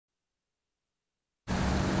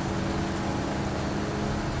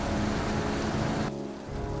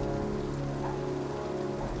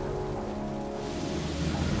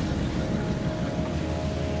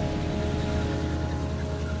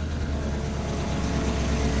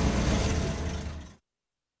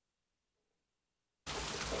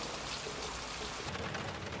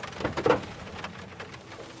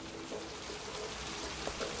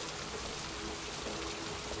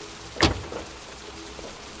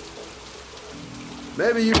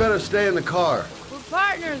Maybe you better stay in the car. We're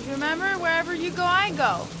partners, remember? Wherever you go, I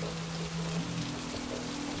go.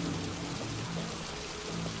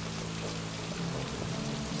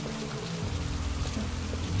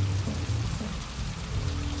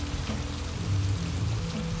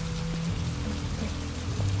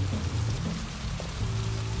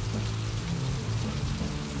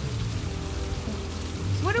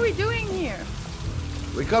 What are we doing here?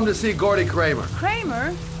 We come to see Gordy Kramer.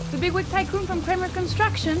 Kramer? The bigwig tycoon from Kramer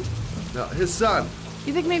Construction? No, his son.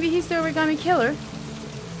 You think maybe he's the origami killer?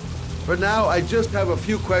 For now, I just have a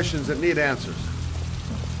few questions that need answers.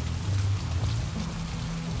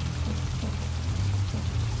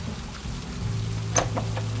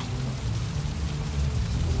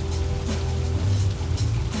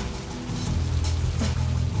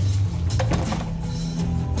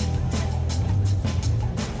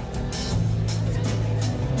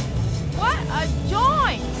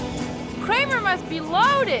 Kramer must be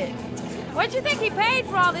loaded. What'd you think he paid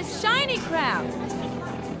for all this shiny crap?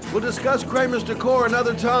 We'll discuss Kramer's decor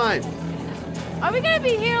another time. Are we gonna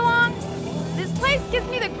be here long? This place gives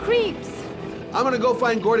me the creeps. I'm gonna go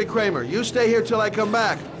find Gordy Kramer. You stay here till I come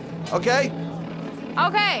back, okay?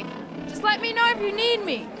 Okay. Just let me know if you need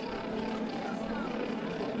me.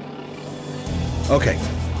 Okay.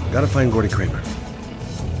 Gotta find Gordy Kramer.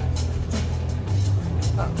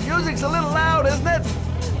 Music's a little loud, isn't it?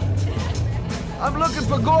 I'm looking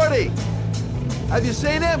for Gordy. Have you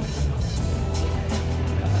seen him?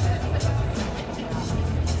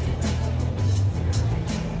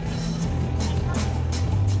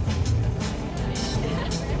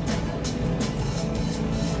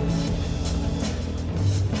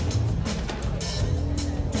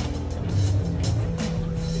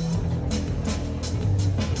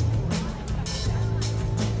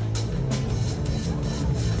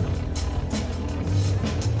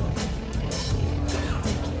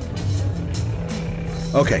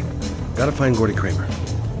 Okay, gotta find Gordy Kramer.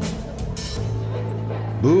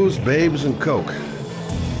 Booze, babes, and coke.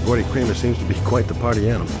 Gordy Kramer seems to be quite the party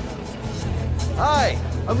animal. Hi,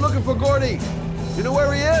 I'm looking for Gordy. You know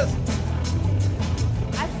where he is?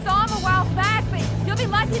 I saw him a while back, but you'll be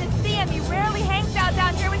lucky to see him. He rarely hangs out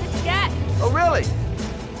down here with his guests. Oh, really?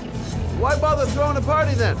 Why bother throwing a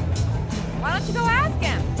party then? Why don't you go ask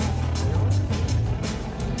him?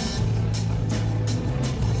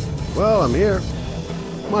 Well, I'm here.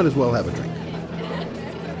 Might as well have a drink.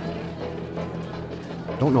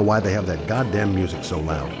 Don't know why they have that goddamn music so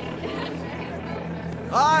loud.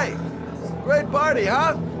 Hi! Great party,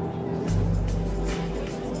 huh?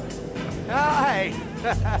 Hi!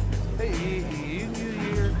 Hey, you new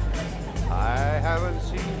here? I haven't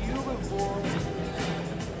seen you before.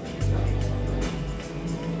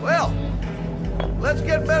 Well, let's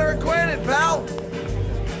get better acquainted, pal.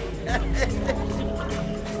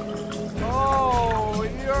 Oh,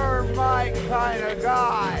 you're my kind of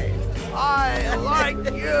guy. I like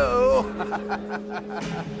you.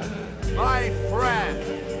 My friend.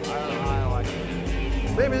 I like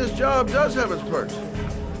you. Maybe this job does have its perks.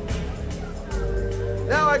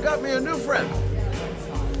 Now I got me a new friend.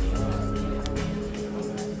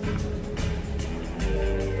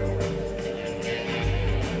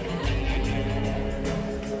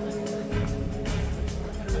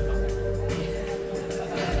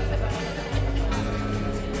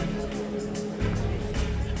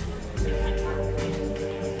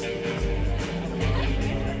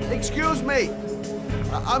 Excuse me.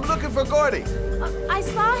 I'm looking for Gordy. I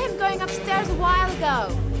saw him going upstairs a while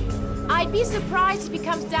ago. I'd be surprised if he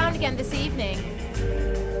comes down again this evening.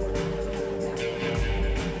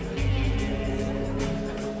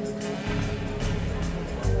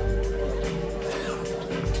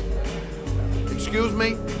 Excuse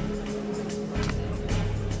me?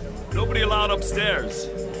 Nobody allowed upstairs.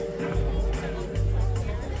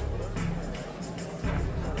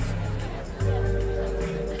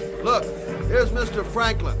 Look, here's Mr.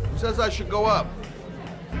 Franklin, who says I should go up.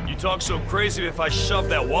 You talk so crazy if I shove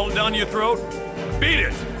that wallet down your throat? Beat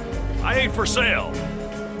it! I ain't for sale.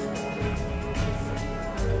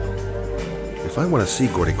 If I want to see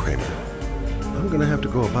Gordy Kramer, I'm gonna have to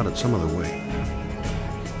go about it some other way.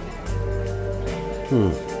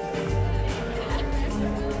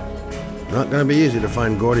 Not gonna be easy to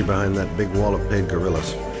find Gordy behind that big wall of paid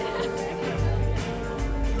gorillas.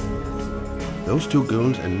 Those two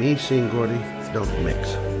goons and me seeing Gordy don't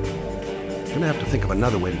mix. Gonna have to think of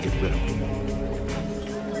another way to get rid of him.